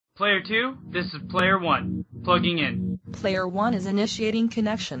Player 2, this is Player 1. Plugging in. Player 1 is initiating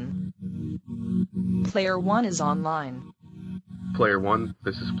connection. Player 1 is online. Player 1,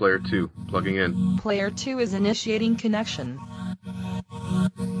 this is Player 2. Plugging in. Player 2 is initiating connection.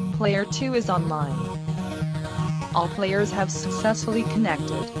 Player 2 is online. All players have successfully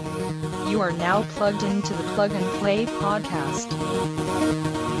connected. You are now plugged into the Plug and Play podcast.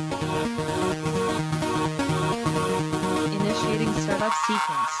 Initiating startup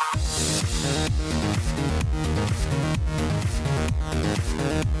sequence.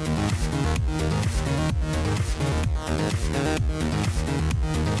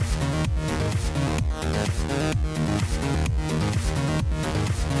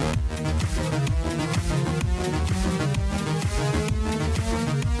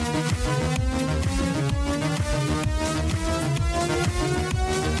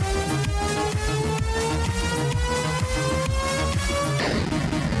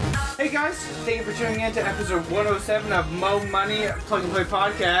 Hey guys, thank you for tuning in to episode 107 of Mo Money Plug and Play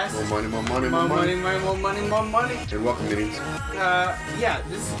Podcast. More money, more money, More more money, money. more money, more money. And welcome, meetings. Yeah,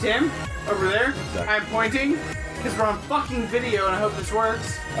 this is Tim over there. Exactly. I'm pointing because we're on fucking video and I hope this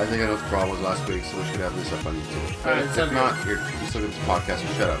works. I think I know what the problem was last week, so we should have this up on YouTube. Alright, If sounds not, you still get this podcast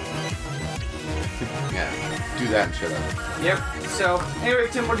and shut up. Yeah, do that and shut up. Yep. So, anyway,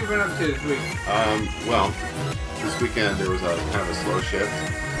 Tim, what have you been up to this week? Well, this weekend there was a kind of a slow shift,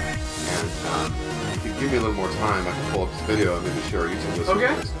 and if you give me a little more time, I can pull up this video and maybe share our YouTube listeners.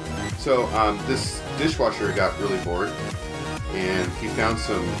 Okay. This. So, this dishwasher got really bored, and he found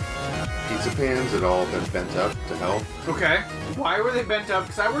some pizza pans that all been bent up to hell. Okay. Why were they bent up?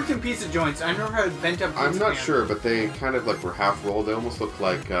 Because I worked in pizza joints. I never had bent up pizza I'm not pans. sure, but they kind of like were half rolled. They almost looked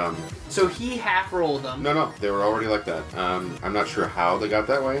like So he half rolled them. no, they were already like that. I'm not sure how they got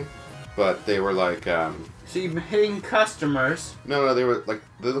that way, but they were like So you've been hitting customers. no, they were like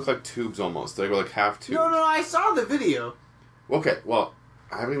they looked like tubes almost. They were like half tubes. No, I saw the video. Okay, well,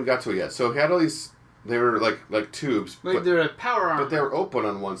 I haven't even got to it yet. So he had all these. They were like tubes, Like they're a power arm. but they were open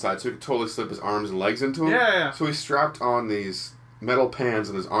on one side, so he could totally slip his arms and legs into them. Yeah. So he strapped on these metal pans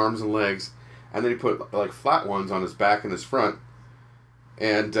on his arms and legs, and then he put like flat ones on his back and his front,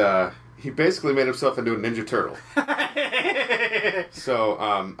 and he basically made himself into a Ninja Turtle. So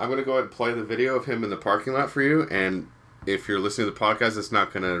I'm gonna go ahead and play the video of him in the parking lot for you, and if you're listening to the podcast, it's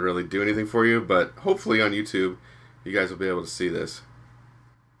not gonna really do anything for you, but hopefully on YouTube, you guys will be able to see this.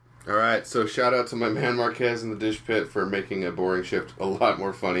 Alright, so shout out to my man Marquez in the dish pit for making a boring shift a lot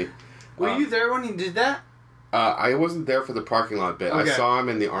more funny. Were you there when he did that? I wasn't there for the parking lot bit. Okay. I saw him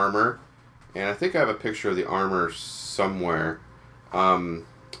in the armor, and I think I have a picture of the armor somewhere.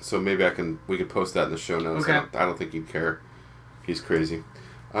 So maybe we could post that in the show notes. Okay. I don't think he'd care. He's crazy.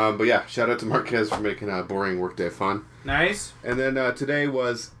 But yeah, shout out to Marquez for making a boring workday fun. Nice. And then today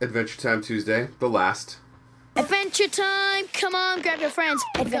was Adventure Time Tuesday, the last. Adventure time, come on, grab your friends.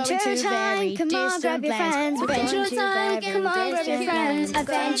 Adventure time, come on, grab your friends. Adventure time, come on, grab your friends.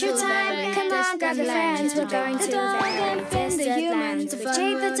 Adventure time, come on, grab your friends. We're going to very distant lands.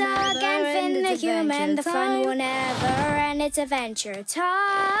 Jake the dog and Finn the human. The fun will never end. It's adventure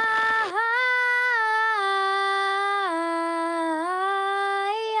time.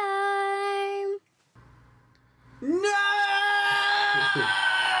 No!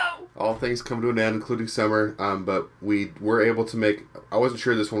 All things come to an end, including summer. But we were able to make. I wasn't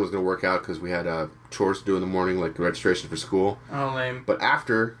sure this one was going to work out because we had chores to do in the morning, like registration for school. Oh, lame. But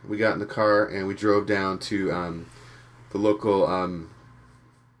after we got in the car and we drove down to the local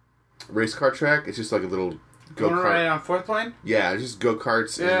race car track, it's just like a little go You want to ride kart. on fourth plane? Yeah, it's just go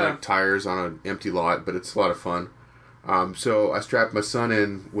karts and Yeah. like tires on an empty lot, but it's a lot of fun. So I strapped my son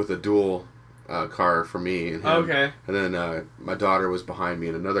in with a dual car for me and him. Okay. And then my daughter was behind me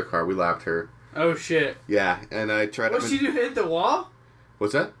in another car. We lapped her. Oh, shit. Yeah, and I tried What to... she do, hit the wall?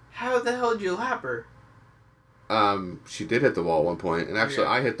 What's that? How the hell did you lap her? She did hit the wall at one point, and actually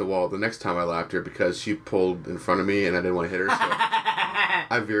Okay. I hit the wall the next time I lapped her because she pulled in front of me and I didn't want to hit her, so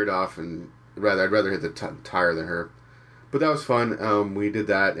I veered off and I'd rather hit the tire than her. But that was fun. We did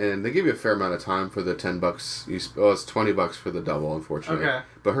that, and they give you a fair amount of time for the $10. It's $20 for the double, unfortunately. Okay.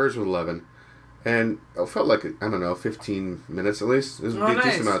 But hers was 11, and it felt like, I don't know, 15 minutes at least. It was a nice.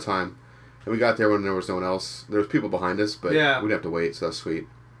 decent amount of time. And we got there when there was no one else. There was people behind us, but Yeah. we didn't have to wait, so that's sweet.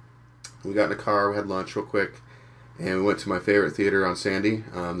 We got in the car, we had lunch real quick, and we went to my favorite theater on Sandy,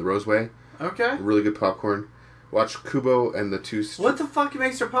 the Roseway. Okay. Really good popcorn. Watched Kubo and the two... What the fuck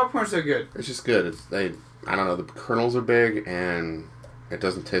makes their popcorn so good? It's just good. I don't know, the kernels are big, and it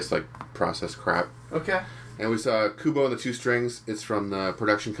doesn't taste like processed crap. Okay. And we saw Kubo and the Two Strings. It's from the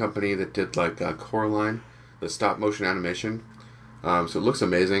production company that did, like, Coraline, the stop-motion animation. So it looks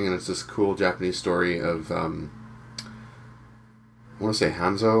amazing, and it's this cool Japanese story of, I want to say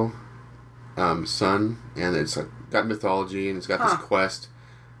Hanzo, son, and it's got mythology, and it's got this quest.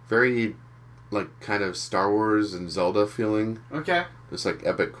 Very, kind of Star Wars and Zelda feeling. Okay. This,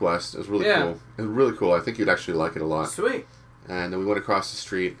 epic quest. It was really cool. It was really cool. I think you'd actually like it a lot. Sweet. And then we went across the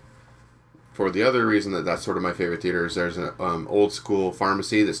street. For the other reason that's sort of my favorite theater is there's an old school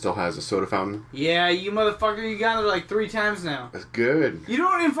pharmacy that still has a soda fountain. Yeah, you motherfucker, you got it 3 times now. That's good. You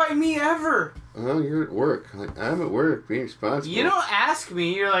don't invite me ever. Oh, you're at work. I'm at work, being responsible. You don't ask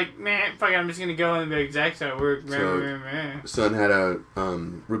me. You're like, man, fuck it, I'm just going to go and be exact at work. Son had a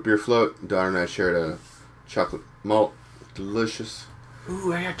root beer float. Daughter and I shared a chocolate malt. Delicious.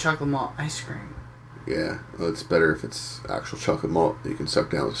 Ooh, I got chocolate malt ice cream. Yeah, well, it's better if it's actual chocolate malt that you can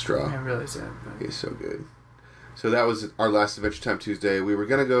suck down with a straw. I realize that. But... It's so good. So that was our last Adventure Time Tuesday. We were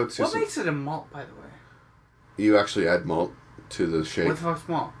going to go to... What makes it a malt, by the way? You actually add malt to the shake. What the fuck's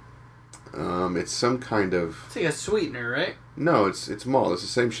malt? It's some kind of... It's like a sweetener, right? No, it's malt. It's the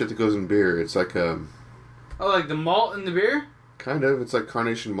same shit that goes in beer. It's like a... Oh, like the malt in the beer? Kind of. It's like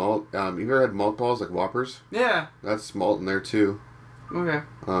carnation malt. You ever had malt balls, like Whoppers? Yeah. That's malt in there, too. Okay.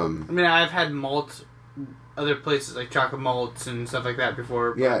 I mean, I've had malt... other places like chocolate malts and stuff like that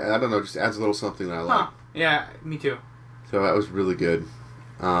before. Yeah, I don't know, just adds a little something that I like. Yeah, me too. So that was really good.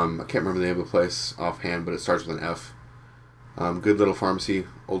 I can't remember the name of the place offhand, but it starts with an F. Good little pharmacy,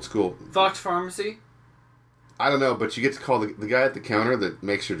 old school. Fox Pharmacy? I don't know, but you get to call the guy at the counter that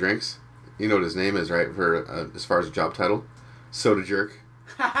makes your drinks. You know what his name is, right? For as far as a job title, Soda Jerk.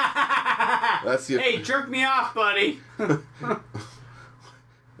 That's the. Hey, jerk me off, buddy.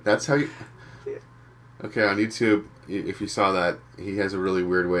 That's how you. Okay, on YouTube, if you saw that, he has a really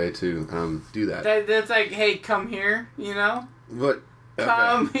weird way to do that. That's like, hey, come here, you know? What? Okay.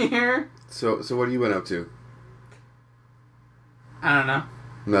 Come here. So what have you been up to? I don't know.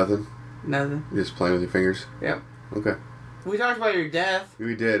 Nothing? You're just playing with your fingers? Yep. Okay. We talked about your death.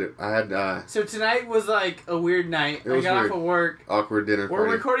 We did. I had, So tonight was like a weird night. It was I got weird. off of work. Awkward dinner party.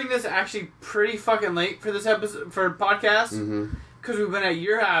 We're recording this actually pretty fucking late for this episode, for podcast. Mm-hmm. Because we've been at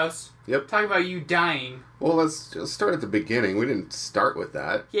your house. Yep. Talking about you dying. Well, let's just start at the beginning. We didn't start with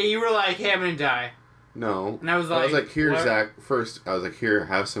that. Yeah, you were like, hey, I'm gonna die. No. And I was like, here, what? Zach. First, I was like, here,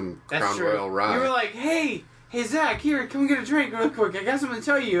 have some That's Crown true. Royal rye. You were like, hey, Zach, here, come get a drink real quick. I got something to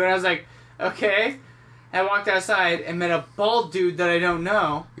tell you. And I was like, okay. And I walked outside and met a bald dude that I don't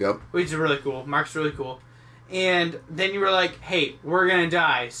know. Yep. Which is really cool. Mark's really cool. And then you were like, hey, we're gonna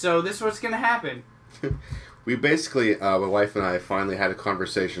die. So this is what's gonna happen. We basically, my wife and I finally had a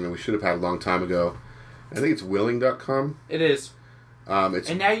conversation, and we should have had a long time ago. I think it's willing.com. It is. It's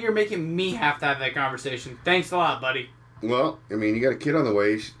And now you're making me have to have that conversation. Thanks a lot, buddy. Well, I mean, you got a kid on the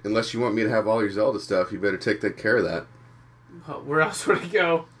way. Unless you want me to have all your Zelda stuff, you better take care of that. Well, where else would it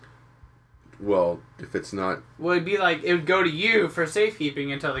go? Well, if it's not... Well, it'd be like, it would go to you for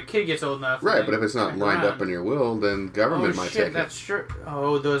safekeeping until the kid gets old enough. Right, but if it's not lined up in your will, then government might take it. That's true.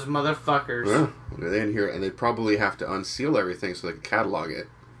 Oh, those motherfuckers. Well, they're in here, and they probably have to unseal everything so they can catalog it.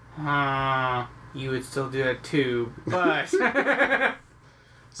 You would still do that too, but...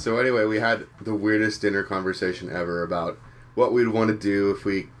 So anyway, we had the weirdest dinner conversation ever about what we'd want to do if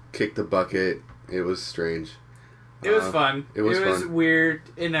we kicked the bucket. It was strange. It was fun. It was fun. Weird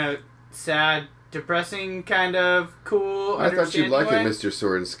in a sad, depressing kind of cool. I thought you'd like way. it, Mr.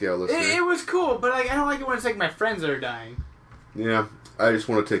 Sword and Scale listener. It was cool, but I don't like it when it's like my friends that are dying. Yeah, I just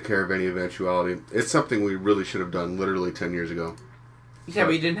want to take care of any eventuality. It's something we really should have done literally 10 years ago. Yeah,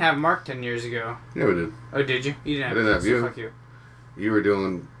 but you didn't have Mark 10 years ago. Yeah, we did. Oh, did you? You didn't have I didn't have you. Fuck you. You were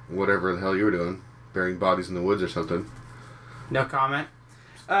doing whatever the hell you were doing. Burying bodies in the woods or something. No comment.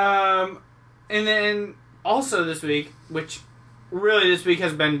 And then also this week, which really this week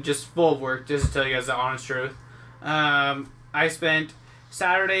has been just full of work, just to tell you guys the honest truth. I spent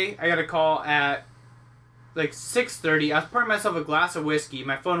Saturday, I got a call at like 6:30. I was pouring myself a glass of whiskey.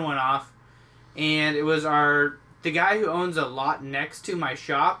 My phone went off. And it was the guy who owns a lot next to my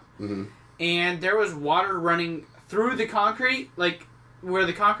shop. Mm-hmm. And there was water running through the concrete, like where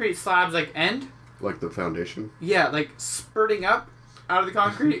the concrete slabs like end. Like the foundation? Yeah, like spurting up out of the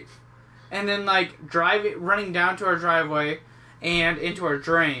concrete. And then like running down to our driveway and into our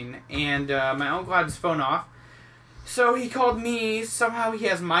drain. And my uncle had his phone off. So he called me. Somehow he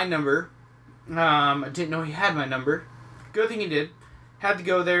has my number. I didn't know he had my number. Good thing he did. Had to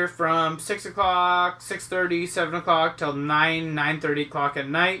go there from 6 o'clock, 6:30, 7 o'clock till 9:30 o'clock at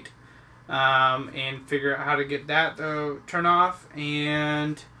night. And figure out how to get that to turn off.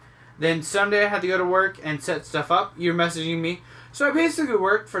 And then Sunday I had to go to work and set stuff up. You're messaging me. So I basically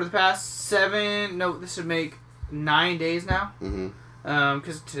worked for the past this would make 9 days now. Mm-hmm.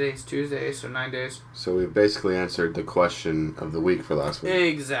 Because today's Tuesday, so 9 days. So we've basically answered the question of the week for last week.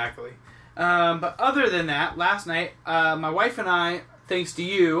 Exactly. But other than that, last night, my wife and I, thanks to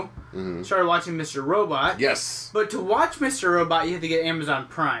you, started watching Mr. Robot. Yes. But to watch Mr. Robot, you have to get Amazon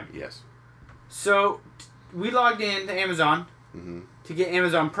Prime. Yes. So we logged in to Amazon to get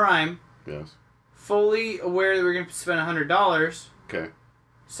Amazon Prime. Yes. Fully aware that we're going to spend $100. Okay.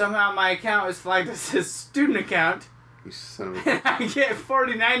 Somehow my account is flagged as a student account. You son of a... And I get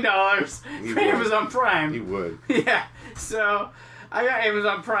 $49 for Amazon Prime. You would. Yeah. So I got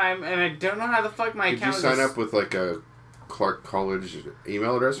Amazon Prime, and I don't know how the fuck my account Did you sign up with like a Clark College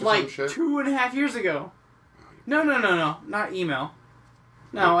email address or some shit? Like 2.5 years ago. No. Not email.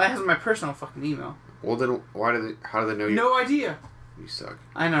 No, it has my personal fucking email. Well, then how do they know you? No idea. You suck.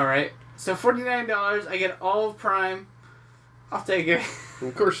 I know, right? So $49, I get all of Prime. I'll take it.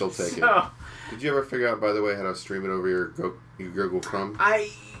 Of course you'll take it. Did you ever figure out, by the way, how to stream it over your Google Chrome?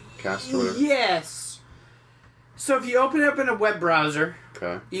 Cast or whatever? Yes. So if you open it up in a web browser,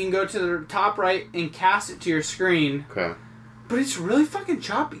 okay, you can go to the top right and cast it to your screen. Okay. But it's really fucking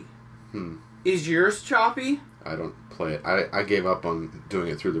choppy. Is yours choppy? I don't play it. I gave up on doing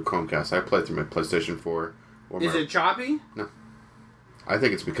it through the Chromecast. I play it through my PlayStation 4. Is it choppy? No. I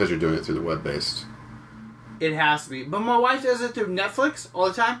think it's because you're doing it through the web-based. It has to be. But my wife does it through Netflix all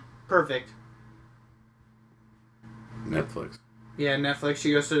the time. Perfect. Netflix. Yeah, Netflix.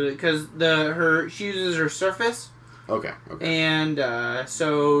 She goes to because she uses her Surface. Okay. And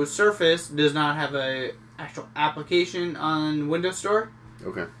so Surface does not have a actual application on Windows Store.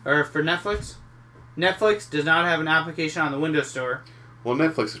 Okay. Or for Netflix. Netflix does not have an application on the Windows Store. Well,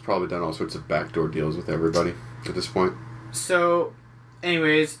 Netflix has probably done all sorts of backdoor deals with everybody at this point. So,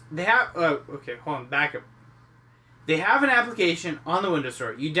 anyways, they have... okay, hold on, back up. They have an application on the Windows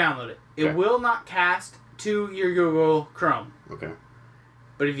Store. You download it. It will not cast to your Google Chrome. Okay.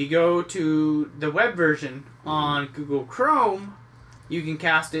 But if you go to the web version on Google Chrome, you can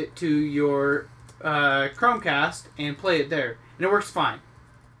cast it to your Chromecast and play it there. And it works fine.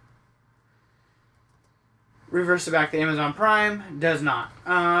 Reverse it back to Amazon Prime, does not.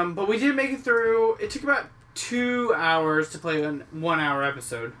 But we did make it through. It took about 2 hours to play a 1 hour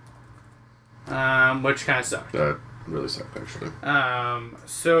episode. Which kind of sucked. That really sucked, actually.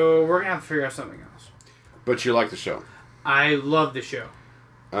 So we're going to have to figure out something else. But you like the show? I love the show.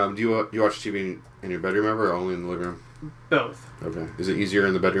 Do you watch TV in your bedroom ever, or only in the living room? Both. Okay. Is it easier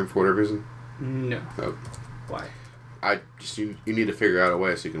in the bedroom for whatever reason? No. Oh. Why? You need to figure out a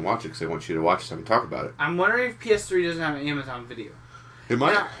way so you can watch it, because I want you to watch it so I can talk about it. I'm wondering if PS3 doesn't have an Amazon Video. It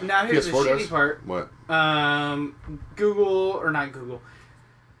might. Now here's the shitty part. What? Google, or not Google.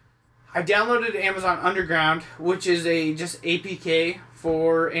 I downloaded Amazon Underground, which is just APK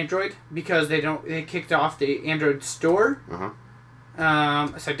for Android, because they kicked off the Android store. Uh-huh.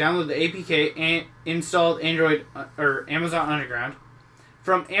 So I downloaded the APK and installed Amazon Underground.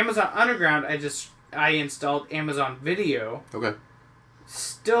 From Amazon Underground, I installed Amazon Video. Okay.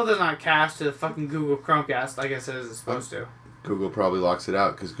 Still does not cast to the fucking Google Chromecast like I said it's supposed to. Google probably locks it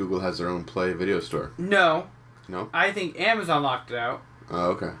out because Google has their own Play video store. No. No? I think Amazon locked it out.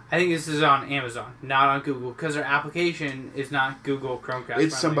 Oh, okay. I think this is on Amazon, not on Google, because their application is not Google Chromecast friendly.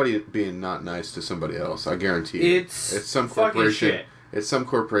 It's somebody being not nice to somebody else. I guarantee you. It's some corporation. Shit. It's some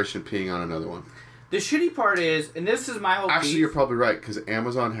corporation peeing on another one. The shitty part is, and this is my whole Actually, you're probably right, because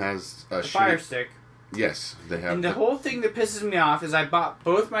Amazon has a Fire Stick. Yes, they have. And the whole thing that pisses me off is I bought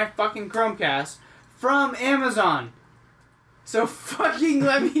both my fucking Chromecasts from Amazon. So fucking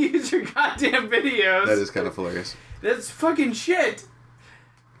let me use your goddamn videos. That is kind of hilarious. That's fucking shit.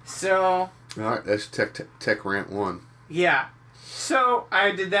 So... Alright, that's Tech Rant 1. Yeah. So,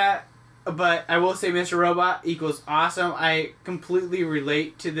 I did that, but I will say Mr. Robot equals awesome. I completely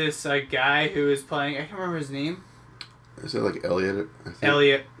relate to this guy who is playing... I can't remember his name. Is it like Elliot? I think?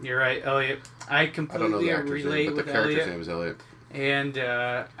 Elliot. You're right, Elliot. I completely don't know the actor's relate name, but with the character's Elliot. name is Elliot. And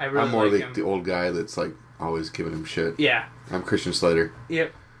I really I'm more like like him. the old guy that's like always giving him shit. Yeah. I'm Christian Slater.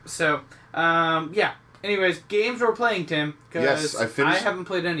 Yep. So, yeah. Anyways, games we're playing, Tim. Yes, I haven't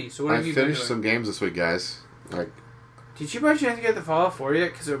played any. So what have you been doing? I finished some games this week, guys. Did you by chance get the Fallout 4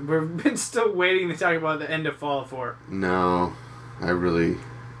 yet? Because we've been still waiting to talk about the end of Fallout 4. No, I really...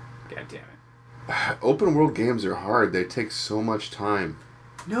 God damn it. Open world games are hard. They take so much time.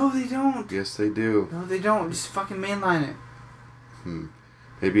 No, they don't. Yes, they do. No, they don't. Just fucking mainline it.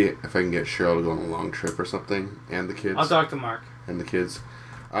 Maybe if I can get Cheryl to go on a long trip or something, and the kids. I'll talk to Mark. And the kids.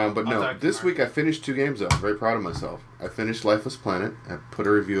 But no, this week I finished 2 games though. I'm very proud of myself. I finished Lifeless Planet. I put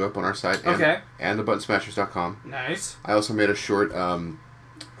a review up on our site. And thebuttonsmashers.com. Nice. I also made a short,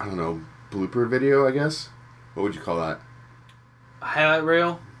 blooper video, I guess. What would you call that? A highlight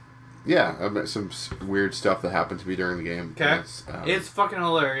reel. Yeah, some weird stuff that happened to me during the game. Okay. It's fucking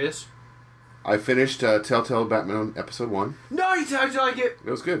hilarious. I finished Telltale Batman Episode 1. No, how'd you like it? It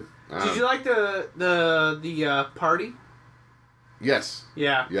was good. Did you like the party? Yes.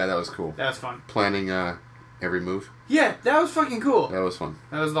 Yeah. Yeah, that was cool. That was fun. Planning every move. Yeah, that was fucking cool. That was fun.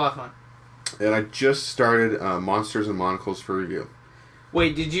 That was a lot of fun. And I just started Monsters and Monocles for review.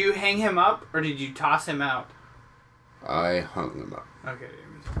 Wait, did you hang him up or did you toss him out? I hung him up. Okay.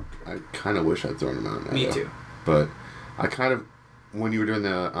 I kind of wish I'd thrown him out. Me too. But I kind of, when you were doing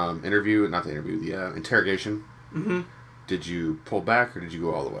the interview, not the interview, the interrogation, did you pull back or did you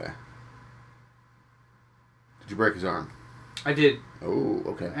go all the way? Did you break his arm? I did. Oh,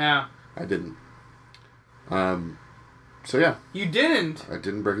 okay. Yeah. I didn't. So yeah. You didn't? I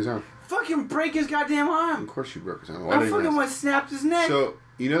didn't break his arm. Fucking break his goddamn Of arm. course you broke his arm. I fucking almost snapped his neck. So,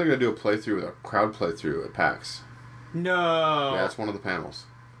 you know they're going to do a playthrough, a crowd playthrough at PAX. No. Yeah, it's one of the panels.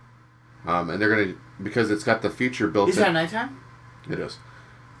 And they're going to, because it's got the feature built in. Is that nighttime? It is.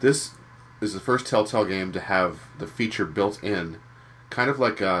 This is the first Telltale game to have the feature built in, kind of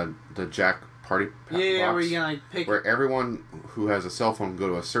like the Jack Party box, Yeah, where you can like pick. where everyone who has a cell phone go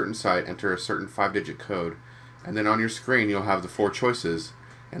to a certain site, enter a certain 5-digit code, and then on your screen you'll have the 4 choices,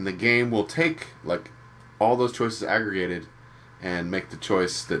 and the game will take like all those choices aggregated and make the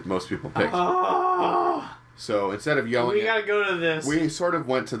choice that most people pick. Oh. So instead of yelling, We gotta go to this. we sort of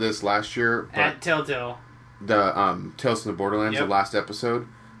went to this last year, but At Telltale. the Tales from the Borderlands, Yep. the last episode.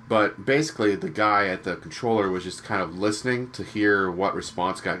 But basically, the guy at the controller was just kind of listening to hear what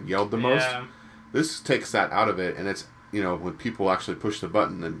response got yelled the most. Yeah. This takes that out of it, and it's, you know, when people actually push the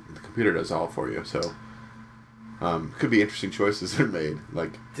button, then the computer does all for you. So, could be interesting choices that are made.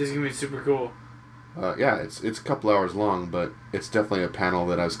 Like, This is gonna be super cool. yeah, it's a couple hours long, but it's definitely a panel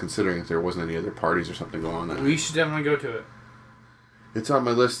that I was considering if there wasn't any other parties or something going on. There. We should definitely go to it. It's on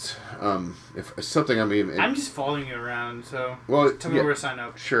my list. If it's something I'm just following you around, so well, tell me yeah, where to sign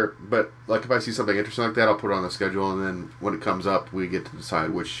up. Sure, but like if I see something interesting like that, I'll put it on the schedule, and then when it comes up, we get to decide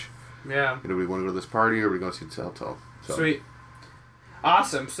which. Yeah. Do we want to go to this party or are we going to see Telltale? So, Sweet.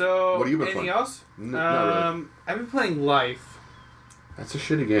 Awesome. So, What have you been anything playing? else? Not really. I've been playing Life. That's a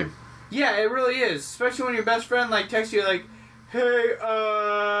shitty game. Yeah, it really is. Especially when your best friend like texts you like, "Hey,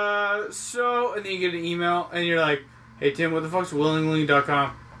 so," and then you get an email and you're like, "Hey Tim, what the fuck's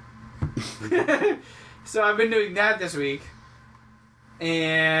willingly.com?" So I've been doing that this week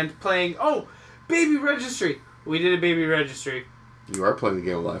and playing. Oh, Baby Registry. We did a Baby Registry. You are playing the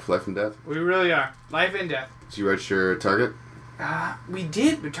game of Life and Death. We really are. Life and Death. Did you register at Target? We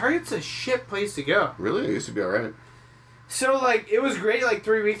did, but Target's a shit place to go. Really? It used to be alright. So, like, it was great, like,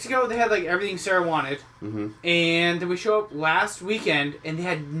 3 weeks ago. They had, like, everything Sarah wanted. Mm-hmm. And then we show up last weekend, and they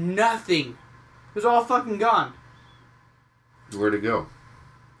had nothing. It was all fucking gone. Where'd it go?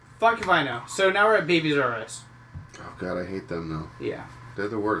 Fuck if I know. So now we're at Babies R Us. Oh god, I hate them though. Yeah. They're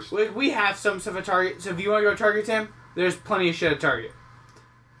the worst. Like, we have some stuff at Target. So if you want to go to Target, Tim, there's plenty of shit at Target.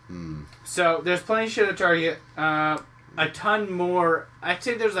 So there's plenty of shit at Target. A ton more. I'd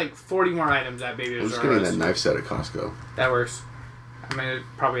say there's like 40 more items at Babies R I'm Us. just getting that knife set at Costco. That works. I'm gonna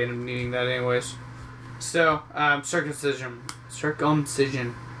probably end up needing that anyways. So, circumcision,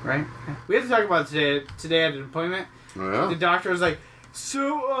 right? We have to talk about it today at an appointment. Oh yeah? The doctor was like,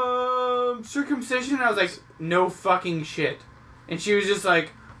 "So, circumcision?" I was like, "No fucking shit." And she was just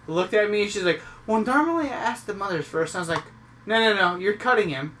like, looked at me and she's like, "Well, normally I ask the mothers first." And I was like, No, you're cutting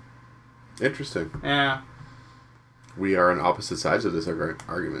him. Interesting. Yeah. We are on opposite sides of this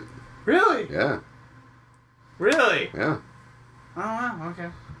argument. Really? Yeah. Really? Yeah. Oh, wow, okay.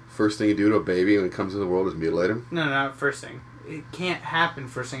 First thing you do to a baby when it comes into the world is mutilate him? No, not first thing. It can't happen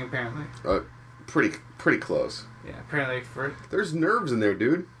first thing, apparently. Pretty close. Yeah, apparently first. There's nerves in there,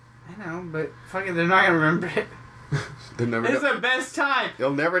 dude. I know, but fucking they're not gonna remember it. They'll never It's know. the best time.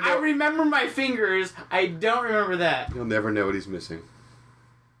 You'll never I know. remember my fingers. I don't remember that. You'll never know what he's missing.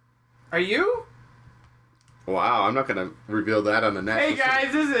 Are you? Wow, I'm not going to reveal that on the national. Hey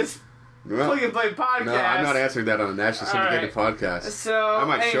guys, this is Well, Plug and Play Podcast. no, I'm not answering that on the national syndicated Alright. podcast. So I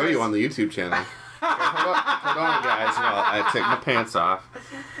might show anyways. you on the YouTube channel. Hold on, guys, while I take my pants off.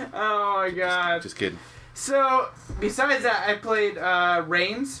 Oh my god. Just kidding. So besides that, I played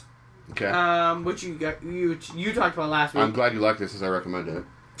Reigns, Okay. which you talked about last week. I'm glad you like this as I recommended it.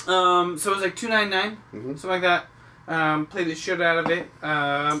 So it was like $2.99, Mhm. something like that. Played the shit out of it.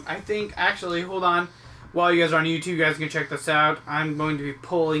 I think actually, hold on. While you guys are on YouTube, you guys can check this out. I'm going to be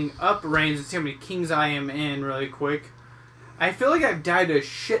pulling up Reigns and see how many kings I am in really quick. I feel like I've died a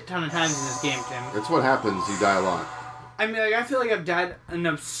shit ton of times in this game, Tim. That's what happens. You die a lot. I mean, like, I feel like I've died an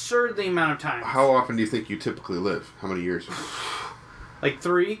absurdly amount of times. How often do you think you typically live? How many years? Like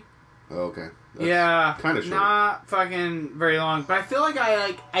 3? Oh, okay. Yeah. Kind of short. Not fucking very long. But I feel like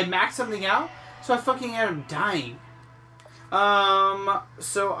I maxed something out, so I fucking end up dying.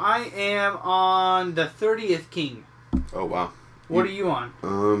 So I am on the 30th king. Oh, wow. What are you on?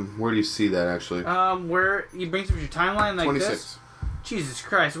 Where do you see that, actually? Where you brings up your timeline like 26. this? Jesus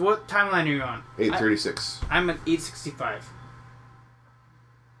Christ. What timeline are you on? 836. I'm at 865.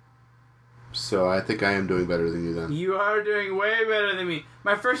 So I think I am doing better than you then. You are doing way better than me.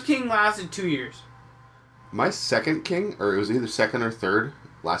 My first king lasted 2 years. My second king, or it was either second or third,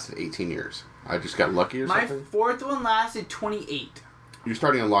 lasted 18 years. I just got lucky or something? My fourth one lasted 28. You're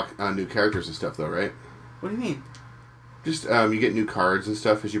starting to unlock new characters and stuff, though, right? What do you mean? Just, you get new cards and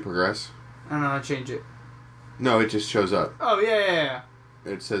stuff as you progress. I don't know, I'll change it. No, it just shows up. Oh, yeah.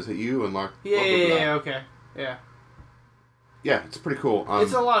 It says that you unlock... Yeah, okay. Yeah. Yeah, it's pretty cool.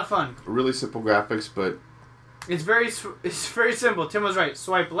 It's a lot of fun. Really simple graphics, but... It's very simple. Tim was right.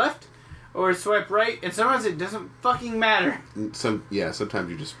 Swipe left or swipe right, and sometimes it doesn't fucking matter. Sometimes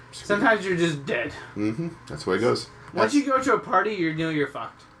you just... Sometimes you're just dead. Mm-hmm. That's the way it goes. Once you go to a party, you know you're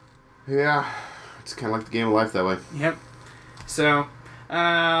fucked. Yeah. It's kind of like the game of life that way. Yep. So,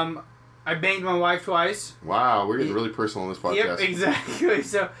 I banged my wife twice. Wow, we're getting really personal on this podcast. Yep, exactly.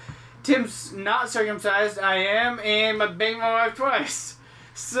 So, Tim's not circumcised. I am, and I banged my wife twice.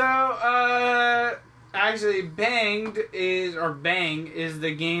 So, actually, Bang is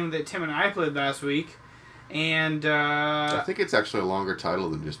the game that Tim and I played last week. And, I think it's actually a longer title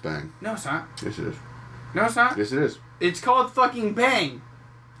than just Bang. No, it's not. Yes, it is. No, it's not. Yes, it is. It's called fucking Bang.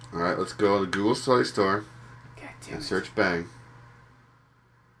 Alright, let's go to Google Play Store and search Bang.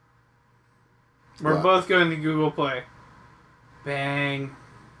 We're both going to Google Play. Bang.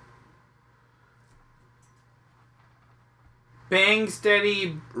 Bang,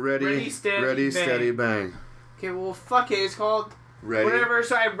 steady. Ready, steady, bang. Okay, well, fuck it. It's called Ready. whatever.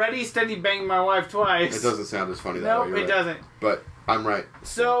 So I ready, steady, bang my wife twice. It doesn't sound as funny that way. No, it doesn't. But I'm right.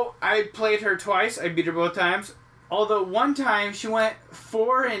 So I played her twice. I beat her both times. Although one time she went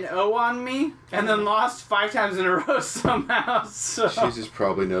 4-0 on me and then lost 5 times in a row somehow. So. She just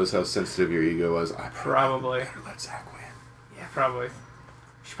probably knows how sensitive your ego was. I probably better let Zach win. Yeah, probably.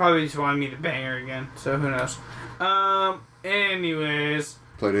 She probably just wanted me to bang her again. So who knows? Anyways.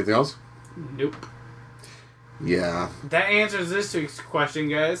 Played anything else? Nope. Yeah. That answers this week's question,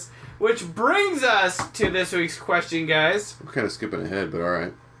 guys. Which brings us to this week's question, guys. We're kind of skipping ahead, but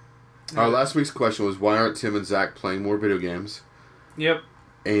alright. Our last week's question was, why aren't Tim and Zach playing more video games? Yep.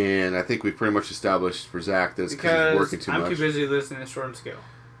 And I think we've pretty much established for Zach that it's because he's working too much. I'm too busy listening to Sword and Scale.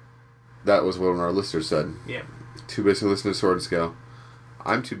 That was what one of our listeners said. Yep. Too busy listening to Sword and Scale.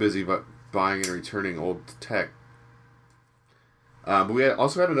 I'm too busy buying and returning old tech. But we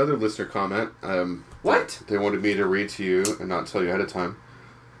also had another listener comment. What? They wanted me to read to you and not tell you ahead of time.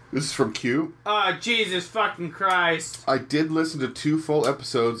 This is from Q. Oh, Jesus fucking Christ. I did listen to 2 full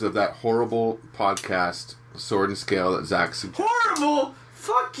episodes of that horrible podcast, Sword and Scale, that Zach suggested. Horrible?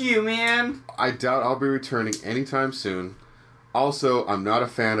 Fuck you, man. I doubt I'll be returning anytime soon. Also, I'm not a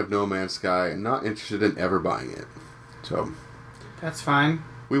fan of No Man's Sky and not interested in ever buying it. So... That's fine.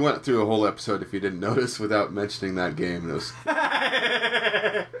 We went through a whole episode, if you didn't notice, without mentioning that game. Because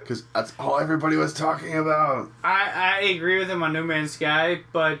that's all everybody was talking about. I agree with him on No Man's Sky,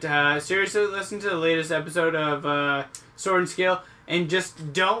 but seriously, listen to the latest episode of Sword and Scale, and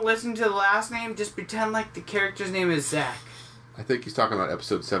just don't listen to the last name. Just pretend like the character's name is Zach. I think he's talking about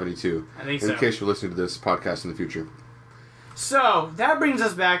episode 72. I think so. In case you're listening to this podcast in the future. So, that brings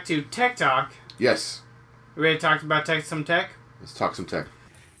us back to Tech Talk. Yes. We ready to talk about some tech? Let's talk some tech.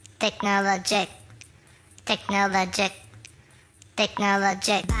 Technologic. Technologic.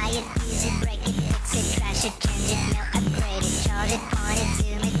 Technologic. Buy it, use it, break it, fix it, crash it, change it, mail, upgrade it, charge it, point it,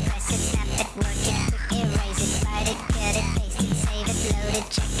 zoom it, press it, snap it, work it, quick erase it, write it, cut it, paste it, save it, load it,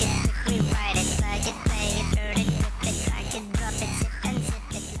 check it, quick rewrite it, plug it, play it, burn it, rip it, drag it, drop it, zip and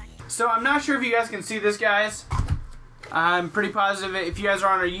zip it. So I'm not sure if you guys can see this, guys. I'm pretty positive if you guys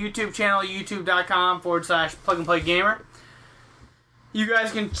are on our YouTube channel, youtube.com/plug-and-play-gamer. You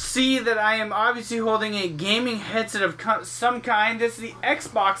guys can see that I am obviously holding a gaming headset of some kind. This is the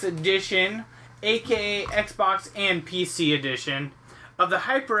Xbox edition, aka Xbox and PC edition, of the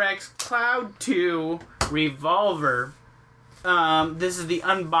HyperX Cloud 2 Revolver. This is the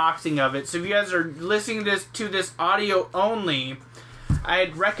unboxing of it. So if you guys are listening to this audio only,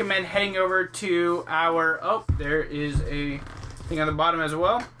 I'd recommend heading over to our... Oh, there is a thing on the bottom as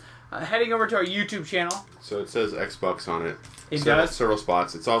well. Heading over to our YouTube channel. So it says Xbox on it. It does? Several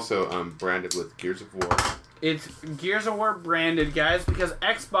spots. It's also branded with Gears of War It's Gears of War branded, guys, because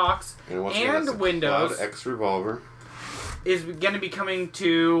Xbox and Windows Cloud X Revolver is going to be coming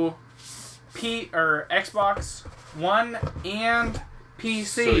to Xbox One and PC.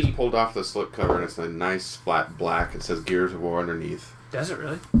 So he's pulled off the slipcover and it's a nice flat black. It says Gears of War underneath. Does it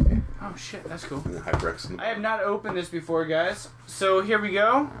really? Oh shit, that's cool. And the HyperX. I have not opened this before, guys. So here we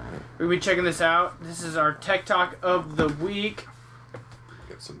go. We're going to be checking this out. This is our Tech Talk of the week.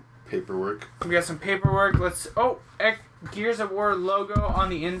 Got some paperwork. We got some paperwork. Gears of War logo on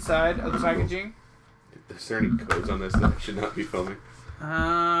the inside of the packaging. Is there any codes on this that I should not be filming?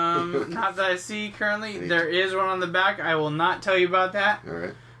 Not that I see currently. There is one on the back. I will not tell you about that.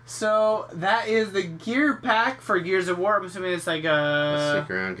 Alright. So, that is the gear pack for Gears of War. I'm assuming it's like Let's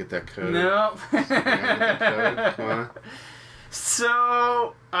stick around, get that code. Nope. Get that code. Come on.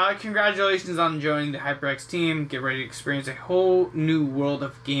 So, congratulations on joining the HyperX team. Get ready to experience a whole new world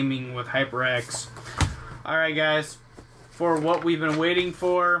of gaming with HyperX. Alright, guys. For what we've been waiting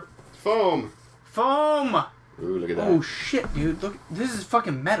for. Foam! Foam! Ooh, look at that. Oh, shit, dude. Look, this is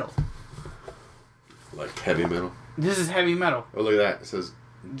fucking metal. Like heavy metal. This is heavy metal. Oh, look at that. It says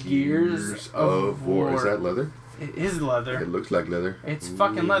Gears of War. Is that leather? It is leather. It looks like leather. It's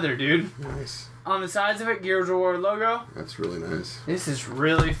fucking leather, dude. Nice. On the sides of it, Gears of War logo. That's really nice. This is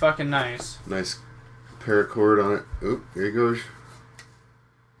really fucking nice. Nice paracord on it. Oop, here it goes.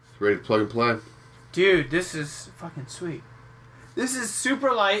 It's ready to plug and play. Dude, this is fucking sweet. This is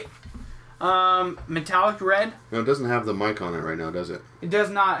super light. Metallic red. No, it doesn't have the mic on it right now, does it? It does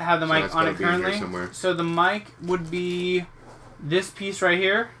not have the So mic that's on gotta it be in here currently. somewhere. So the mic would be this piece right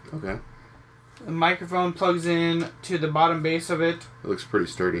here. Okay. The microphone plugs in to the bottom base of it. It looks pretty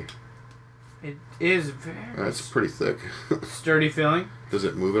sturdy. It is very It's pretty thick. sturdy feeling. Does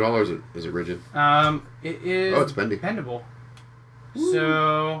it move at all, or is it rigid? It is Oh, it's bendy. bendable.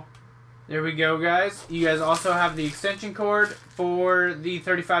 So there we go, guys. You guys also have the extension cord for the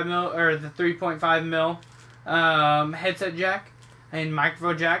 35mm or the 3.5mm headset jack and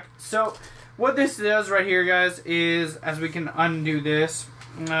microphone jack. So what this does right here, guys, is as we can undo this.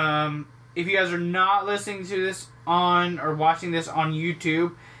 If you guys are not listening to this on or watching this on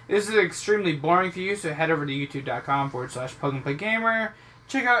YouTube, this is extremely boring for you. So head over to youtube.com/plug-and-play-gamer.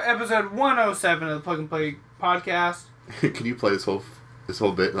 Check out episode 107 of the Plug and Play podcast. Can you play this whole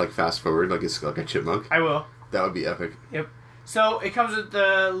bit like fast forward, like it's like a chipmunk? I will. That would be epic. Yep. So it comes with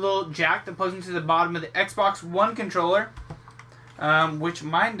the little jack that plugs into the bottom of the Xbox One controller, which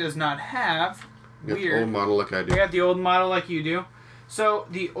mine does not have. You got the Weird. old model like I do. I got the old model like you do. So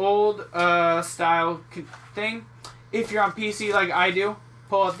the old style thing, if you're on PC like I do,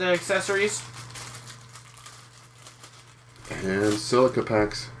 pull out the accessories. And silica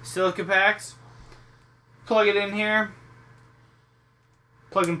packs. Silica packs. Plug it in here.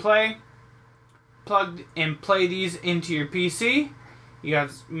 Plug and play. Plug and play these into your PC. You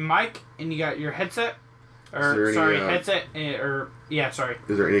got mic and you got your headset. Sorry. Is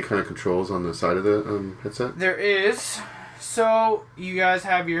there any kind of controls on the side of the headset? There is. So you guys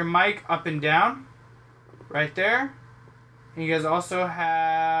have your mic up and down, right there. And you guys also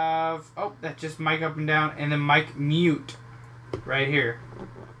have that's just mic up and down, and then mic mute, right here.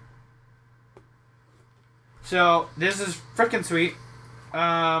 So this is freaking sweet.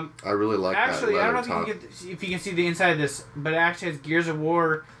 I really like actually, that. I don't know if you can see the inside of this, but it actually has Gears of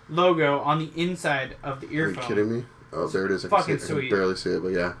War logo on the inside of the earphone. Are you kidding me? Oh, there it is. I Fucking can sweet. barely see it, but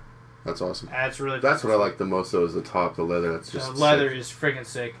yeah, that's awesome. That's really. That's what I like the most, though, is the top, the leather. That's just the leather sick. is freaking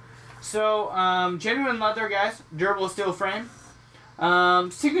sick. So, genuine leather, guys. Durable steel frame.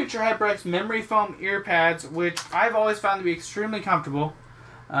 Signature HyperX memory foam ear pads, which I've always found to be extremely comfortable.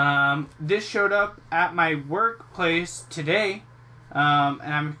 This showed up at my workplace today, and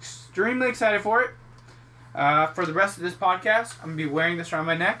I'm extremely excited for it. For the rest of this podcast, I'm going to be wearing this around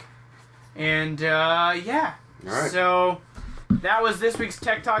my neck. And, yeah. All right. So, that was this week's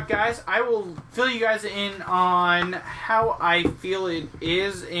Tech Talk, guys. I will fill you guys in on how I feel it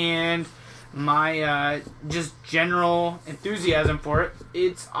is and my just general enthusiasm for it.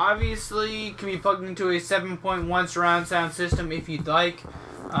 It's obviously can be plugged into a 7.1 surround sound system if you'd like,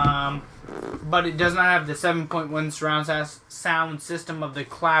 but it does not have the 7.1 surround sound system of the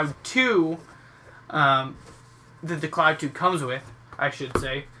Cloud 2 that the Cloud 2 comes with, I should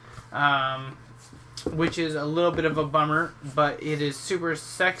say. Which is a little bit of a bummer, but it is super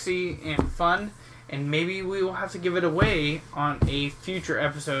sexy and fun, and maybe we will have to give it away on a future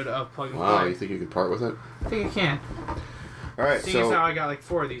episode of Plug and Play. Wow, you think you could part with it? I think I can. Alright, Seeing as so how I got like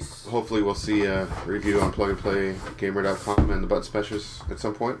 4 of these. hopefully we'll see a review on plugandplaygamer.com and the Button Specials at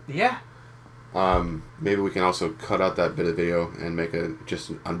some point. Yeah. Maybe we can also cut out that bit of video and make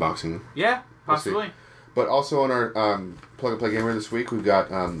just an unboxing. Yeah, We'll see. possibly. But also on our Plug and Play Gamer this week, we've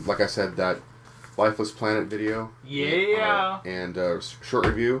got, like I said, that Lifeless Planet video. Yeah. And short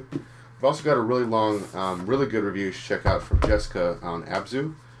review. We've also got a really long, really good review you should check out from Jessica on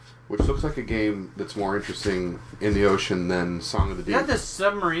Abzu, which looks like a game that's more interesting in the ocean than Song of the Deep. Is that the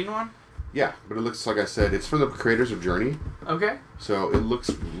submarine one? Yeah, but it looks, like I said, it's from the creators of Journey. Okay. So it looks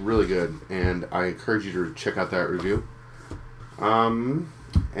really good, and I encourage you to check out that review.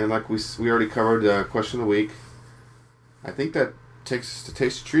 And like we already covered question of the week, I think that takes us to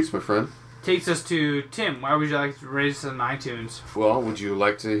Tasty Treats, my friend. Takes us to Tim. Why would you like to rate us on iTunes? Well, would you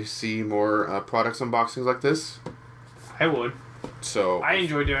like to see more products unboxings like this? I would. So I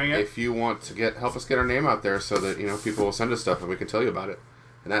enjoy doing it. If you want to help us get our name out there, so that people will send us stuff and we can tell you about it,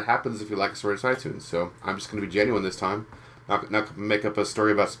 and that happens if you like us to rate us on iTunes. So I'm just going to be genuine this time. Not going to make up a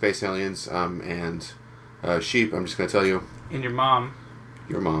story about space aliens and sheep. I'm just going to tell you. And your mom.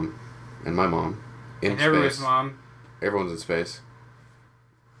 Your mom, and my mom, in and space. everyone's mom. Everyone's in space.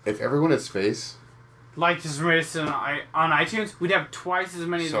 If everyone in space liked us rate us on iTunes, we'd have twice as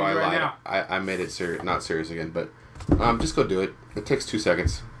many as we do right now. I made it not serious again, but just go do it. It takes 2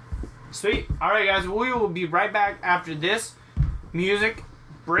 seconds. Sweet. Alright guys, we will be right back after this music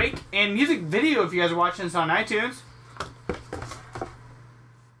break and music video if you guys are watching this on iTunes.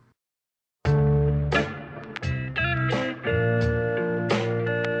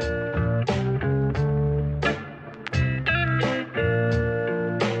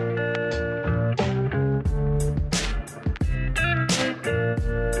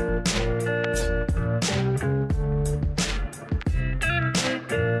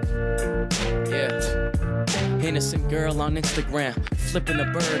 Innocent girl on Instagram, flipping a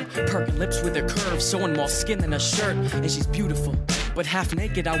bird, perking lips with her curves, showing more skin than a shirt, and she's beautiful, but half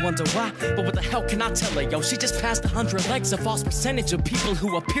naked. I wonder why, but what the hell can I tell her? Yo, she just passed 100 likes, a false percentage of people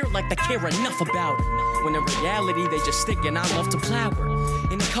who appear like they care enough about her, when in reality they just think and I love to plow her.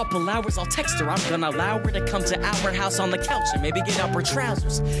 In a couple hours I'll text her, I'm gonna allow her to come to our house on the couch and maybe get up her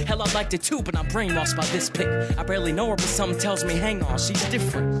trousers. Hell, I liked it too, but I'm brainwashed by this pic. I barely know her, but something tells me, hang on, she's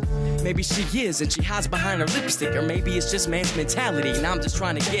different. Maybe she is, and she hides behind her lipstick, or maybe it's just man's mentality, and I'm just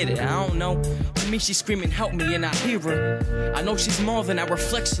trying to get it, I don't know. To me, she's screaming, help me, and I hear her. I know she's more than a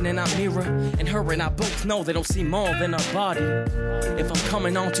reflection in our mirror, and her and I both know they don't see more than our body. If I'm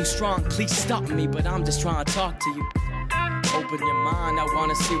coming on too strong, please stop me, but I'm just trying to talk to you. Open your mind, I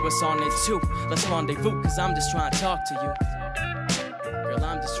wanna see what's on it too. Let's rendezvous, cause I'm just trying to talk to you. Girl,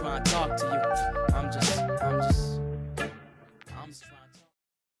 I'm just trying to talk to you. I'm just trying to talk.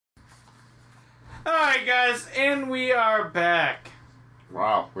 Alright guys, and we are back.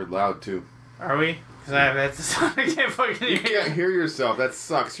 Wow, we're loud too. Are we? Because I have headphones on. I can't fucking hear you. Can't hear yourself, that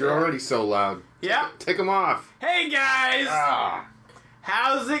sucks. You're already so loud. Yeah? Take them off. Hey guys!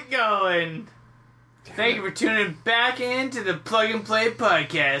 How's it going? Thank you for tuning back into the Plug and Play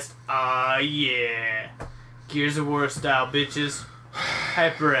podcast. Aw, yeah. Gears of War style, bitches.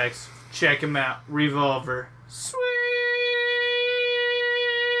 HyperX. Check him out. Revolver. Sweet!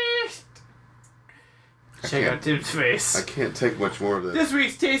 Check out Tim's face. I can't take much more of this. This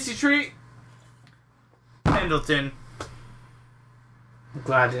week's tasty treat. Pendleton. I'm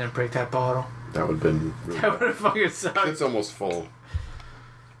glad I didn't break that bottle. That would have been... Really that would have fucking sucked. It's almost full.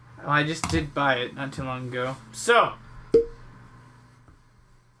 Oh, I just did buy it not too long ago. So,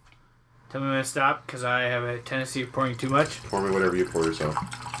 tell me when to stop, because I have a tendency of pouring too much. Pour me whatever you pour yourself.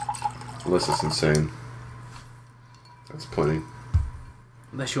 Unless it's insane. That's plenty.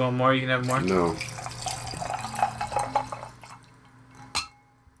 Unless you want more, you can have more. No.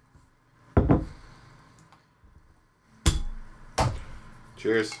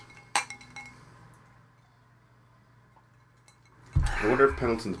 Cheers. I wonder if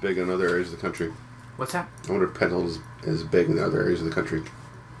Pendleton's big in other areas of the country. What's that? I wonder if Pendleton is big in other areas of the country.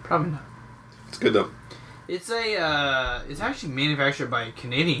 Probably not. It's good though. It's it's actually manufactured by a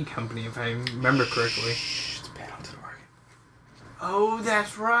Canadian company, if I remember correctly. It's Pendleton, Oregon. Oh,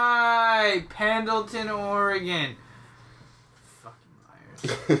 that's right, Pendleton, Oregon. Fucking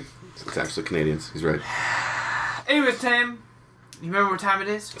liars. It's actually Canadians. He's right. Anyways, Tim, you remember what time it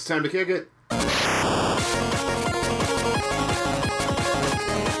is? It's time to kick it.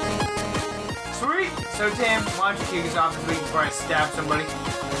 So, Tim, why don't you kick us off this week before I stab somebody?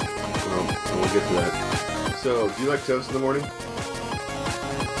 Well, we'll get to that. So, do you like toast in the morning?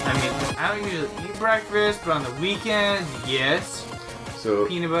 I mean, I don't usually eat breakfast, but on the weekends, yes. So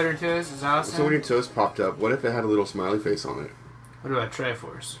peanut butter and toast is awesome. So when your toast popped up, what if it had a little smiley face on it? What about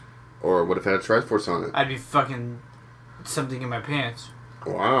Triforce? Or what if it had a Triforce on it? I'd be fucking something in my pants.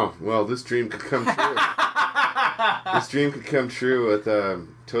 Wow. Well, this dream could come true. This dream could come true with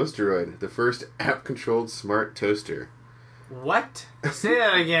Toasteroid, the first app-controlled smart toaster. What? Say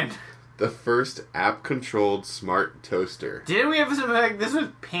that again. The first app-controlled smart toaster. Didn't we have something like this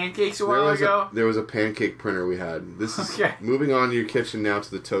with pancakes a while ago? There was a pancake printer we had. This is Okay. moving on to your kitchen now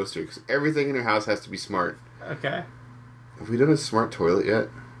to the toaster, because everything in your house has to be smart. Okay. Have we done a smart toilet yet?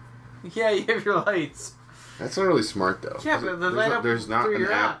 Yeah, you have your lights. That's not really smart, though. Yeah, but the light up there's not through an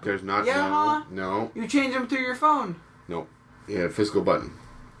your app. There's not. Yeah, No. You change them through your phone. Nope. Yeah, physical button.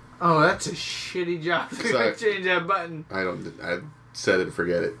 Oh, that's a shitty job to Sorry. change that button. I said it and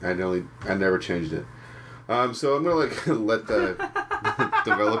forget it. I never changed it. So I'm gonna let the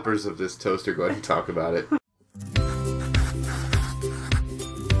developers of this toaster go ahead and talk about it.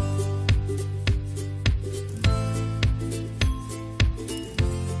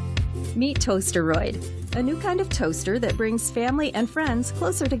 Meet Toasteroid, a new kind of toaster that brings family and friends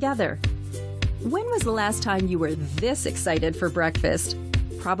closer together. When was the last time you were this excited for breakfast?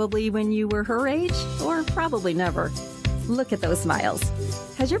 Probably when you were her age, or probably never. Look at those smiles.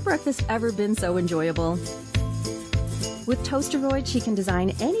 Has your breakfast ever been so enjoyable? With Toasteroid, she can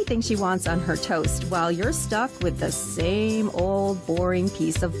design anything she wants on her toast while you're stuck with the same old boring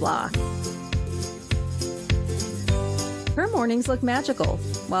piece of blah. Her mornings look magical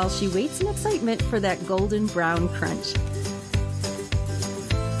while she waits in excitement for that golden brown crunch.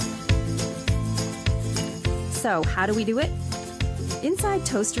 So, how do we do it? Inside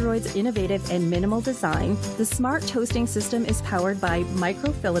Toasteroid's innovative and minimal design, the smart toasting system is powered by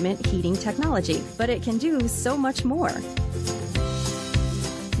microfilament heating technology, but it can do so much more.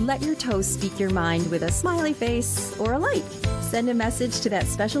 Let your toast speak your mind with a smiley face or a like. Send a message to that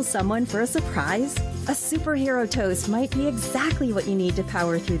special someone for a surprise. A superhero toast might be exactly what you need to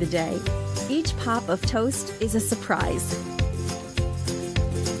power through the day. Each pop of toast is a surprise.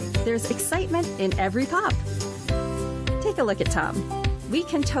 There's excitement in every pop. Take a look at Tom. We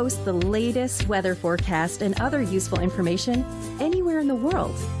can toast the latest weather forecast and other useful information anywhere in the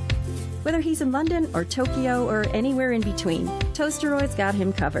world. Whether he's in London or Tokyo or anywhere in between, Toasteroid's got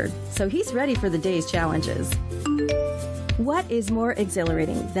him covered, so he's ready for the day's challenges. What is more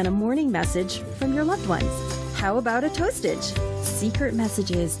exhilarating than a morning message from your loved ones? How about a toastage? Secret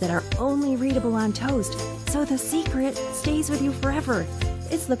messages that are only readable on toast, so the secret stays with you forever.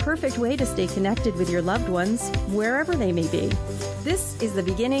 It's the perfect way to stay connected with your loved ones, wherever they may be. This is the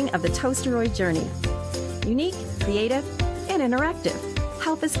beginning of the Toasteroid journey. Unique, creative, and interactive.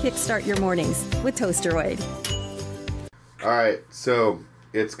 Help us kickstart your mornings with Toasteroid. Alright, so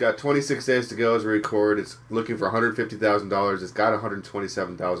it's got 26 days to go as we record. It's looking for $150,000. It's got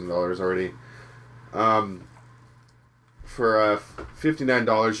 $127,000 already. For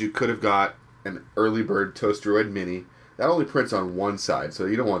 $59, you could have got an early bird Toasteroid Mini. That only prints on one side, so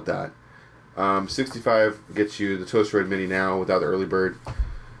you don't want that. $65 gets you the Toasteroid Mini now without the early bird.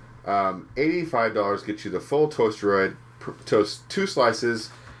 $85 gets you the full Toasteroid, toast 2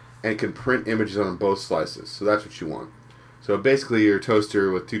 slices, and can print images on both slices. So that's what you want. So basically your toaster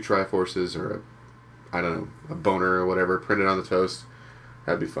with 2 Triforces or a boner or whatever printed on the toast.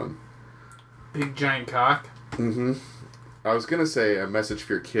 That'd be fun. Big giant cock. Mm-hmm. I was going to say a message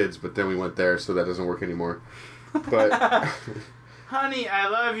for your kids, but then we went there, so that doesn't work anymore. But honey, I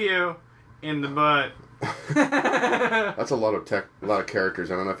love you in the butt. That's a lot of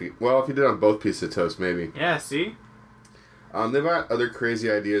characters. I don't know if you did on both pieces of toast, maybe. Yeah, see? They've got other crazy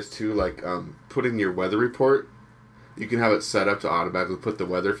ideas too, like putting your weather report. You can have it set up to automatically put the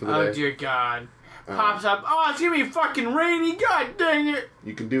weather for the day. Oh dear God. Pops up. Oh, it's gonna be fucking rainy. God dang it.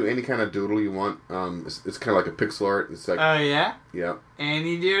 You can do any kind of doodle you want. It's kind of like a pixel art. It's like oh yeah. Yeah.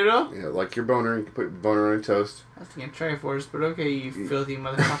 Any doodle. Yeah, like your boner. You can put your boner on your toast. I was thinking Triforce, but okay, you filthy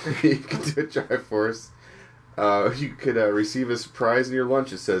motherfucker. You can do a Triforce. You could receive a surprise in your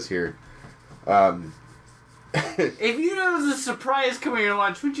lunch. It says here. If you know there's a surprise coming in your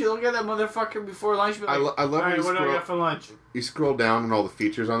lunch, wouldn't you look at that motherfucker before lunch? And be like, I love all right, what do I got for lunch? You scroll down on all the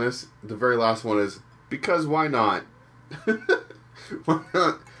features on this. The very last one is, because why not? Why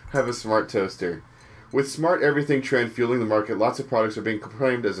not have a smart toaster? With smart everything trend fueling the market, lots of products are being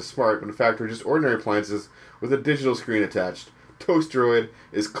proclaimed as a smart, when in fact are just ordinary appliances with a digital screen attached. Toasteroid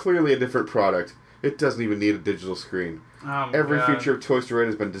is clearly a different product. It doesn't even need a digital screen. Oh Every God. feature of Toasteroid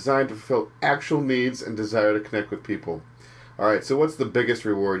has been designed to fulfill actual needs and desire to connect with people. Alright, so what's the biggest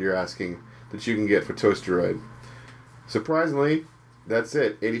reward you're asking that you can get for Toasteroid? Surprisingly, that's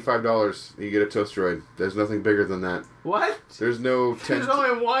it. $85. You get a Toasteroid. There's nothing bigger than that. What? There's no There's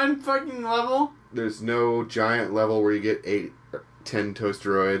only one fucking level? There's no giant level where you get 8 or 10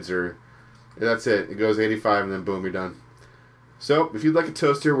 Toasteroids or... That's it. It goes 85 and then boom, you're done. So, if you'd like a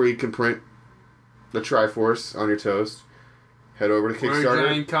toaster where you can print the Triforce on your toast. Head over to Or a Kickstarter.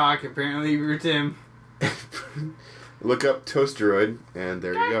 giant cock, apparently for Tim. Look up Toasteroid, and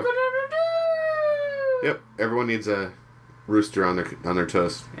there you go. Yep, everyone needs a rooster on their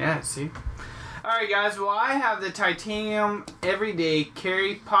toast. Yeah, see? Alright guys, well I have the titanium everyday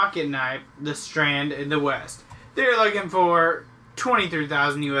carry pocket knife, the Strand in the West. They're looking for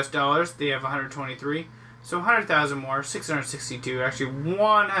 23,000 US dollars. They have 123. So 100,000 more, 662. Actually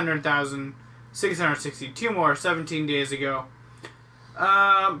 100,662 more 17 days ago.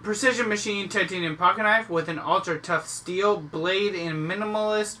 Precision machine titanium pocket knife with an ultra tough steel blade and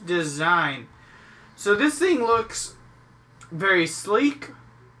minimalist design. So this thing looks very sleek.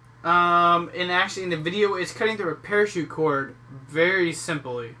 And actually in the video it's cutting through a parachute cord very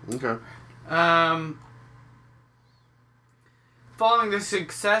simply. Okay. Following the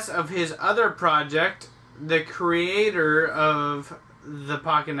success of his other project, the creator of the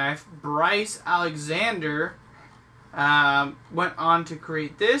pocket knife, Bryce Alexander, went on to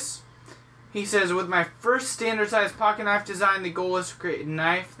create this. He says, with my first standard-sized pocket knife design, the goal was to create a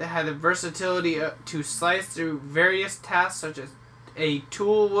knife that had the versatility to slice through various tasks such as a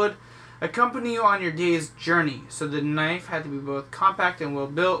tool would accompany you on your day's journey. So the knife had to be both compact and well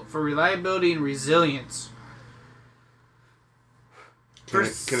built for reliability and resilience. Can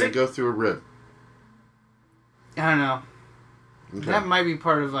it go through a rib? I don't know. Okay. That might be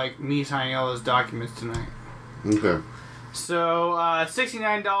part of like me signing all those documents tonight. Okay. So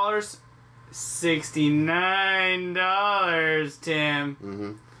 $69. $69, Tim.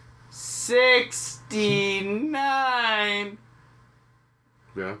 Mm-hmm. 69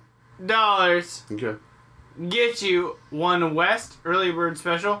 Yeah. dollars. Okay. Get you one West early bird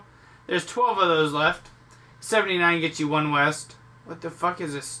special. There's 12 of those left. 79 gets you one West. What the fuck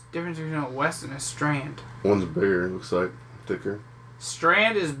is this difference between a West and a Strand? One's bigger. Looks like thicker.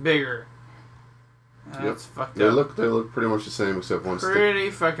 Strand is bigger. Yep. That's fucked They up. look pretty much the same except one's thicker. Pretty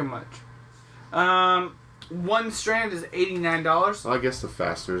fucking much. One Strand is $89. Well, I guess the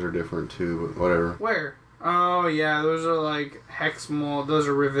fasteners are different too, but whatever. Where? Oh yeah, those are like hex mold. Those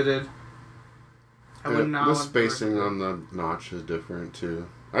are riveted. I would not The want spacing to on the notch is different too.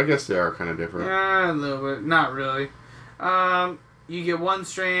 I guess they are kind of different. Yeah, a little bit. Not really. You get one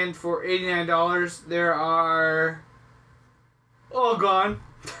Strand for $89. There are all gone.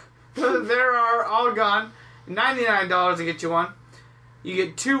 There are all gone. $99 to get you one. You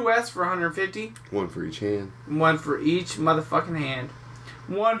get two West for $150. One for each hand. One for each motherfucking hand.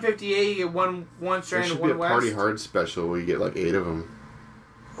 $158. You get one There Strand, should one be a West. party hard special where you get like 8 of them.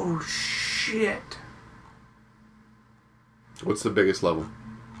 Oh shit! What's the biggest level?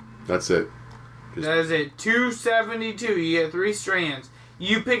 That's it. That is it. 272. You get 3 strands.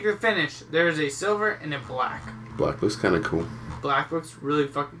 You pick the finish. There's a silver and a black. Black looks kind of cool. Black looks really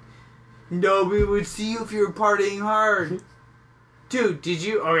fucking. Nobody would see you if you were partying hard. Dude, did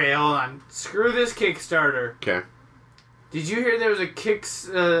you? Okay, hold on. Screw this Kickstarter. Okay. Did you hear there was a kicks?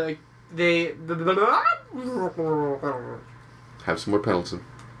 Have some more Pendleton.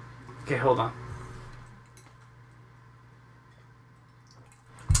 Okay, hold on.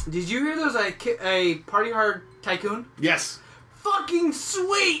 Did you hear there was a party hard tycoon? Yes. Fucking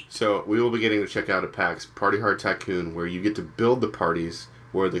sweet. So we will be getting to check out a PAX Party Hard Tycoon where you get to build the parties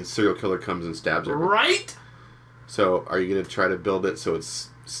where the serial killer comes and stabs everyone. Right? So are you going to try to build it so it's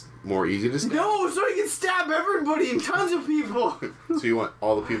more easy to stab? No, so he can stab everybody and tons of people. So you want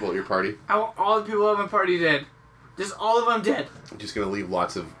all the people at your party? I want all the people at my party dead. Just all of them dead. Just going to leave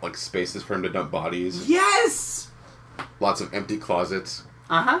lots of like spaces for him to dump bodies. Yes! Lots of empty closets.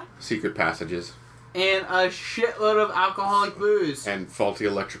 Uh-huh. Secret passages. And a shitload of alcoholic booze. And faulty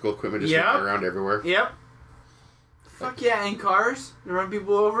electrical equipment just Yep. lying around everywhere. Yep. Fuck yeah, and cars to run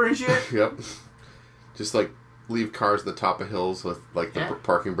people over and shit. Yep. Just like leave cars at the top of hills with like the Yeah.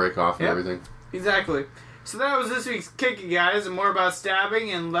 parking brake off and Yep. everything. Exactly. So that was this week's Kick It, guys, and more about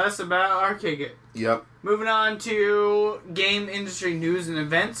stabbing and less about our Kick It. Yep. Moving on to game industry news and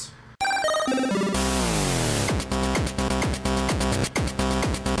events.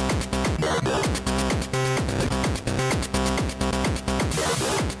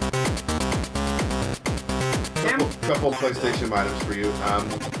 Couple PlayStation items for you.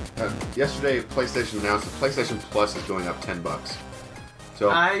 Yesterday, PlayStation announced that PlayStation Plus is going up $10. So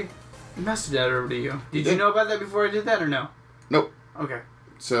I messaged that over to you. Did Yeah. you know about that before I did that or no? nope. Okay.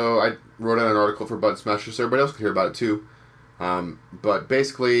 So I wrote out an article for Button Smasher so everybody else could hear about it too. But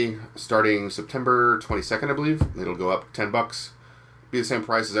basically, starting September 22nd, I believe, it'll go up $10. Be the same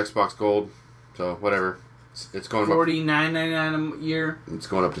price as Xbox Gold. So whatever. It's going up. $49.99 a year. It's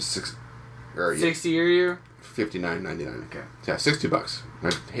going up to $60 $60 a year. $59.99. Okay. Yeah, $60.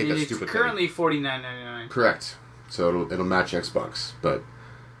 I hate that It's stupid currently thing. $49.99. Correct. So it'll match Xbox, but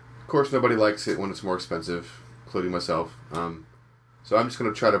of course nobody likes it when it's more expensive, including myself. So I'm just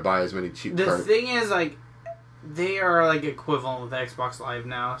gonna try to buy as many cheap. The thing is, like, they are like equivalent with Xbox Live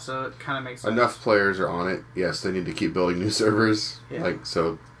now, so it kind of makes sense. Enough players are on it. Yes, they need to keep building new servers. Yeah.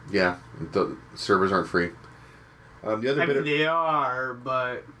 Yeah, the servers aren't free. The other They are,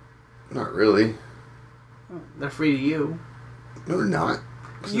 but not really. they're free to you. No, they're not.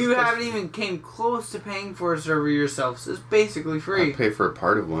 You haven't even came close to paying for a server yourself, so it's basically free. I pay for a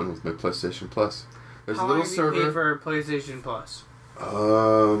part of one with my PlayStation Plus. There's How a little long have server. you paid for a PlayStation Plus?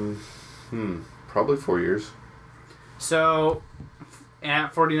 Probably 4 years. So,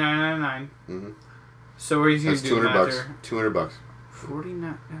 at $49.99. Mm-hmm. So what are you going That's to do? $200. $200.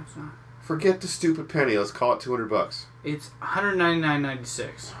 49. That's not. Forget the stupid penny. Let's call it $200. It's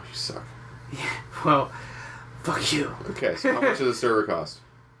 $199.96. Oh, you suck. Yeah. Well, fuck you. Okay, so how much does the server cost?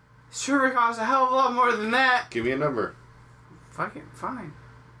 Server costs a hell of a lot more than that. Give me a number. Fucking fine.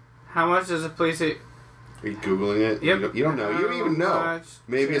 How much does a PlayStation? Are you Googling it? Yep. You don't know. You don't even know. Much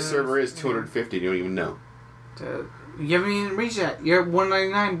Maybe a does- server is $250. You don't even know. You haven't even reached that. You're at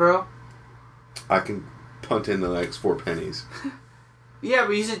 $199, bro. I can punt in the next 4 pennies. Yeah,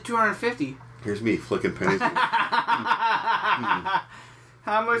 but you said $250. Here's me flicking pennies. How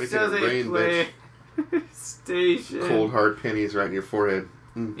much Making does it a rain, PlayStation? Cold hard pennies right in your forehead.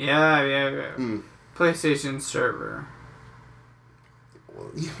 Mm. Yeah. Mm. PlayStation server.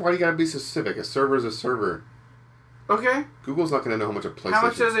 Why do you gotta be specific? A server is a server. Okay. Google's not gonna know how much a PlayStation. How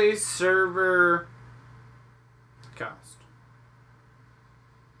much does a server cost?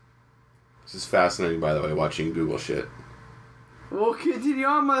 This is fascinating, by the way, watching Google shit. We'll continue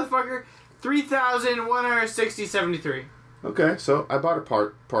on, motherfucker. 3,160.73. Okay, so I bought a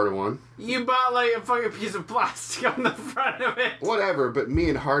part of one. You bought like a fucking piece of plastic on the front of it. Whatever, but me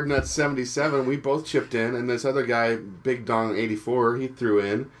and Hardnut77, we both chipped in, and this other guy, Big Dong 84, he threw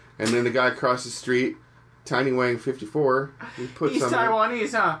in, and then the guy across the street, Tiny Wang 54, he put He's some.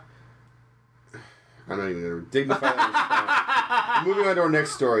 Taiwanese, huh? I'm not even gonna dignify that response. Moving on to our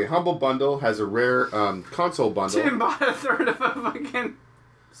next story. Humble Bundle has a rare console bundle. Tim bought a third of a fucking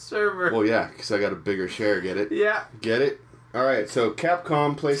server. Well, yeah, because I got a bigger share. Get it? Yeah. Get it? All right. So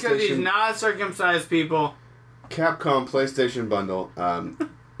Capcom It's because he's PlayStation. not circumcised, people. Capcom PlayStation bundle.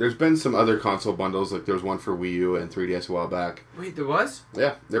 There's been some other console bundles, like there was one for Wii U and 3DS a while back. Wait, there was?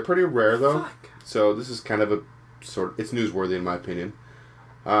 Yeah, they're pretty rare though. Fuck. So this is kind of it's newsworthy in my opinion.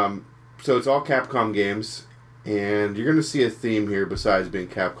 So it's all Capcom games, and you're going to see a theme here besides being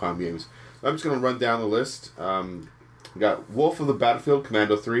Capcom games. I'm just going to run down the list. We got Wolf of the Battlefield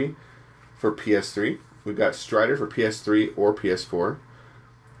Commando 3 for PS3. We've got Strider for PS3 or PS4.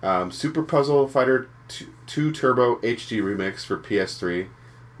 Super Puzzle Fighter 2 Turbo HD Remix for PS3,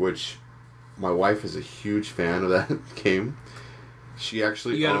 which my wife is a huge fan of that game. She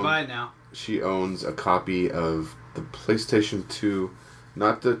actually You gotta buy it now. She owns a copy of the PlayStation 2,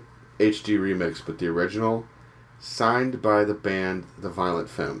 not the HD remix, but the original, signed by the band The Violent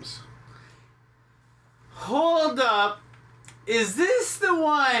Femmes. Hold up. Is this the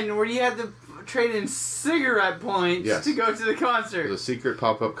one where you had to trade in cigarette points Yes. to go to the It concert? was a secret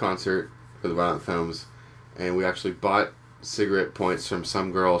pop-up concert for The Violent Femmes, and we actually bought cigarette points from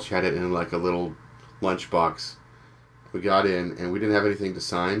some girl. She had it in like a little lunchbox. We got in, and we didn't have anything to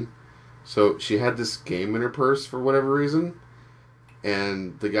sign, so she had this game in her purse for whatever reason,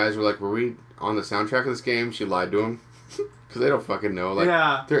 and the guys were like, were we on the soundtrack of this game? She lied to them, because they don't fucking know. Like,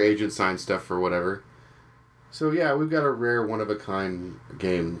 Yeah. their agent signed stuff for whatever. So yeah, we've got a rare one-of-a-kind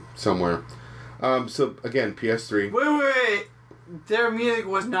game somewhere. So again, PS3. Wait. Their music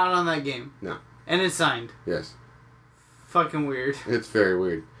was not on that game. No. And it's signed. Yes. Fucking weird. It's very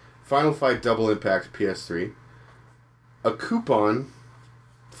weird. Final Fight Double Impact PS3. A coupon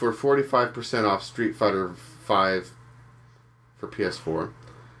for 45% off Street Fighter V for PS4.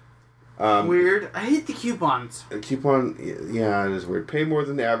 Weird. I hate the coupons. A coupon, yeah, it is weird. Pay more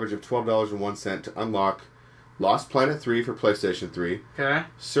than the average of $12.01 to unlock Lost Planet 3 for PlayStation 3. Okay.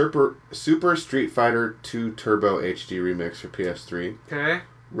 Super Street Fighter 2 Turbo HD Remix for PS3. Okay.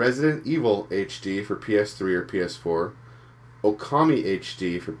 Resident Evil HD for PS3 or PS4. Okami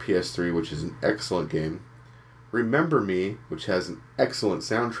HD for PS3, which is an excellent game. Remember Me, which has an excellent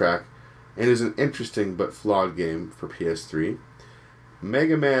soundtrack and is an interesting but flawed game for PS3.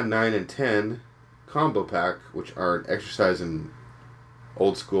 Mega Man 9 and 10 Combo Pack, which are an exercise in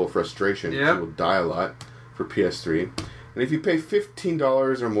old school frustration. Yep. You will die a lot, for PS3. And if you pay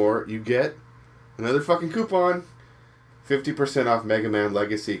 $15 or more, you get another fucking coupon. 50% off Mega Man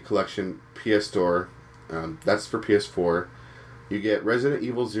Legacy Collection PS Store That's for PS4. You get Resident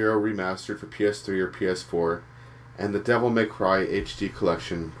Evil 0 Remastered for PS3 or PS4, and the Devil May Cry HD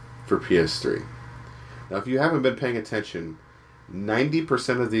Collection for PS3. Now, if you haven't been paying attention,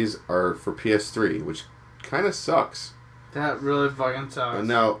 90% of these are for PS3, which kind of sucks. That really fucking sucks. And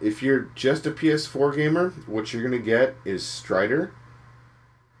now, if you're just a PS4 gamer, what you're going to get is Strider,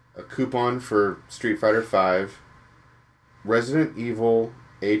 a coupon for Street Fighter V, Resident Evil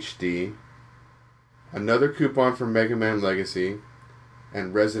HD, another coupon for Mega Man Legacy,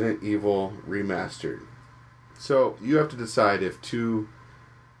 and Resident Evil Remastered. So, you have to decide if two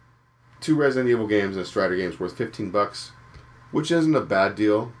Resident Evil games and a Strider game is worth $15, which isn't a bad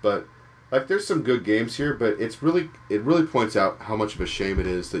deal, but like there's some good games here, but it really points out how much of a shame it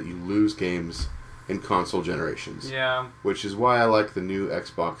is that you lose games in console generations. Yeah. Which is why I like the new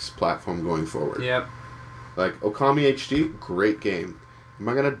Xbox platform going forward. Yep. Like Okami HD, great game. Am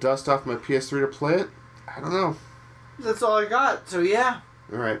I gonna dust off my PS3 to play it? I don't know. That's all I got, so yeah.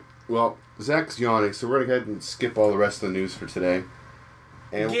 Alright. Well, Zach's yawning, so we're gonna go ahead and skip all the rest of the news for today.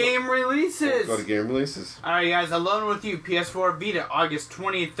 And game releases! We'll go to game releases. Alright guys, Alone With You, PS4 Vita, August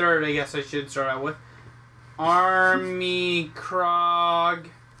 23rd, I guess I should start out with. Army Krog,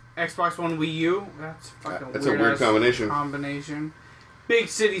 Xbox One Wii U. That's fucking That's a weird combination. Big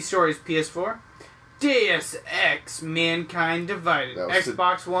City Stories, PS4. Deus Ex, Mankind Divided,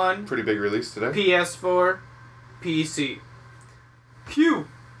 Xbox One. Pretty big release today. PS4, PC. Hue,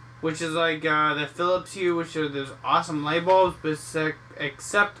 which is like the Philips Hue, which are those awesome light bulbs, but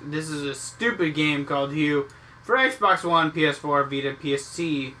except this is a stupid game called Hue for Xbox One, PS4, Vita,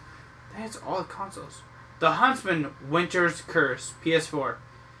 PSC. That's all the consoles. The Huntsman, Winter's Curse, PS4.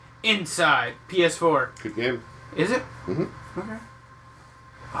 Inside, PS4. Good game. Is it? Mm-hmm. Okay.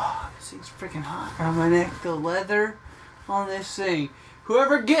 Oh, this thing's freaking hot on my neck. The leather on this thing.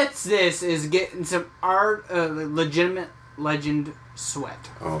 Whoever gets this is getting some legitimate legend sweat.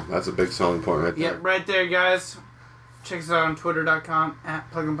 Oh, that's a big selling point right there. Yep, right there, guys. Check us out on twitter.com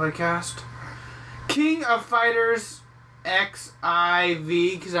 @PlugAndPlayCast. King of Fighters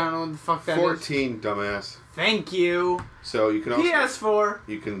XIV, because I don't know what the fuck that 14, dumbass. Thank you. So you can also PS4.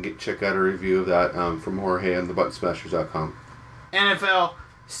 You can check out a review of that from Jorge on thebuttonsmashers.com. NFL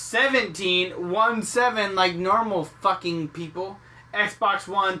 17 like normal fucking people. Xbox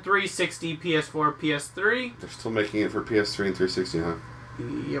One, 360, PS4, PS3. They're still making it for PS3 and 360, huh?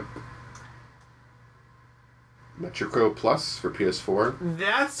 Yep. Metrocro Plus for PS4.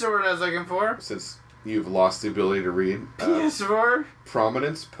 That's the word I was looking for. Since you've lost the ability to read. PS4.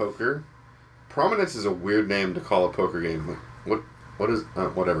 Prominence Poker. Prominence is a weird name to call a poker game. What is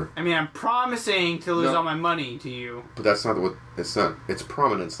whatever. I mean, I'm promising to lose all my money to you. But that's not what it's not. It's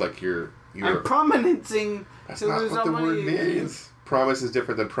prominence, like you're. I'm prominancing that's to not lose what all the money. word means. Promise is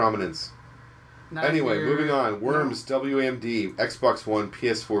different than prominence. Anyway, moving on. Worms, WAMD, Xbox One,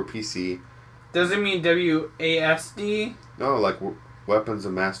 PS4, PC. Does it mean WASD? No, like weapons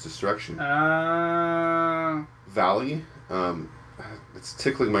of mass destruction. Valley. It's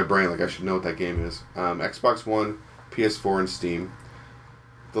tickling my brain like I should know what that game is. Xbox One, PS4, and Steam.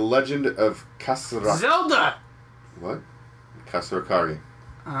 The Legend of Kasra... Zelda! What? Kasrakari.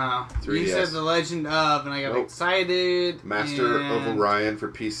 You said The Legend of, and I got excited. Master of Orion for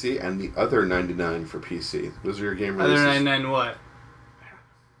PC, and the other 99 for PC. Those are your game releases. Other 99 what?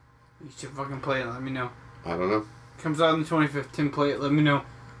 You should fucking play it, let me know. I don't know. Comes out on the 25th. Tim, play it, let me know.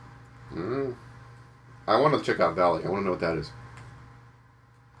 I want to check out Valley. I want to know what that is.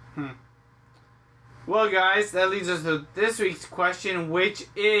 Well, guys, that leads us to this week's question, which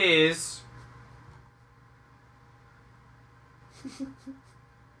is... If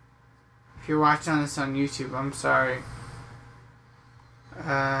you're watching this on YouTube, I'm sorry.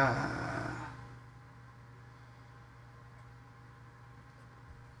 How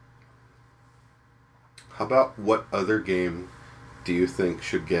about what other game do you think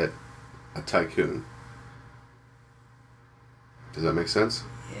should get a tycoon? Does that make sense?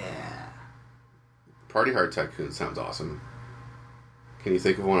 Yeah. Party Hard Tycoon sounds awesome. Can you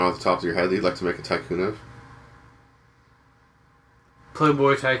think of one off the top of your head that you'd like to make a tycoon of?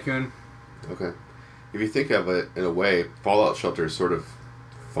 Playboy Tycoon. Okay. If you think of it in a way, Fallout Shelter is sort of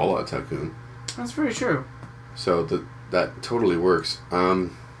Fallout Tycoon. That's very true. So that totally works. What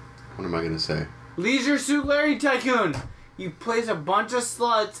am I going to say? Leisure Suit Larry Tycoon. You place a bunch of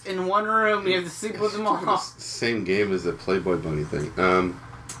sluts in one room. You have to sleep with them all. Same game as the Playboy Bunny thing.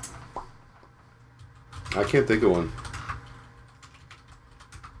 I can't think of one.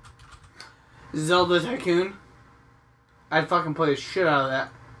 Zelda Tycoon. I'd fucking play the shit out of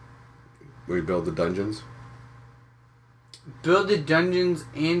that. Where you build the dungeons? Build the dungeons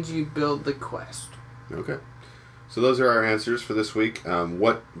and you build the quest. Okay. So those are our answers for this week.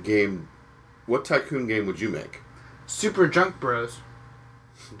 What tycoon game would you make? Super Junk Bros.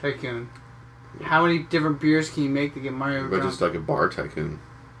 Tycoon. How many different beers can you make to get Mario But drunk? just like a bar tycoon.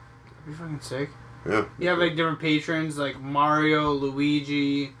 That'd be fucking sick. Yeah. You have like different patrons like Mario,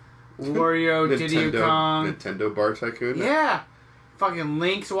 Luigi, Wario, Diddy Kong. Nintendo bar tycoon. Yeah. Fucking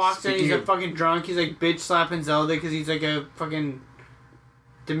Lynx walks in, he's a fucking drunk, he's like bitch slapping Zelda because he's like a fucking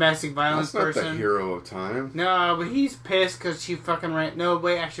domestic violence That's not person. the hero of time. No, but he's pissed because she fucking ran. No,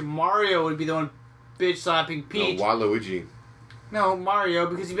 wait, actually Mario would be the one bitch slapping Peach. No, Waluigi. No, Mario,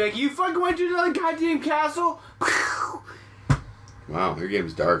 because he'd be like, you fucking went to the goddamn castle? Wow, your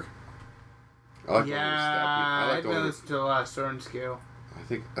game's dark. I like I'd rather listen to the last Sword and Scale. I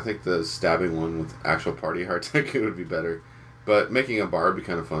think the stabbing one with actual party hard tycoon would be better. But making a bar would be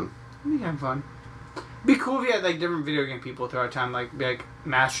kind of fun. It'd be kind of fun. It'd be cool if you had like different video game people throughout time, like be like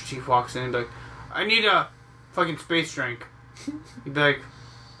Master Chief walks in and be like, I need a fucking space drink. You'd be like,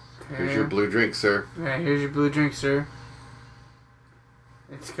 okay. Here's your blue drink, sir. Yeah, here's your blue drink, sir.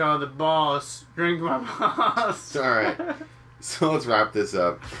 It's called the Boss. Drink my Boss. Alright. So let's wrap this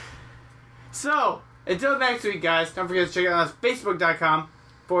up. So, until next week, guys, don't forget to check out us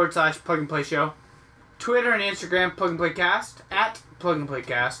Facebook.com/Plug and Play Show. Twitter and Instagram, Plug and Play Cast, @Plug and Play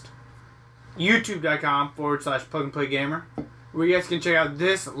Cast. YouTube.com/Plug and Play Gamer, where you guys can check out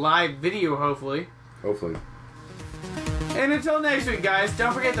this live video, hopefully. Hopefully. And until next week, guys,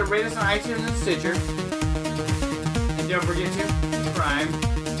 don't forget to rate us on iTunes and Stitcher. And don't forget to prime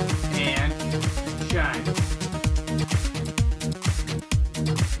and shine.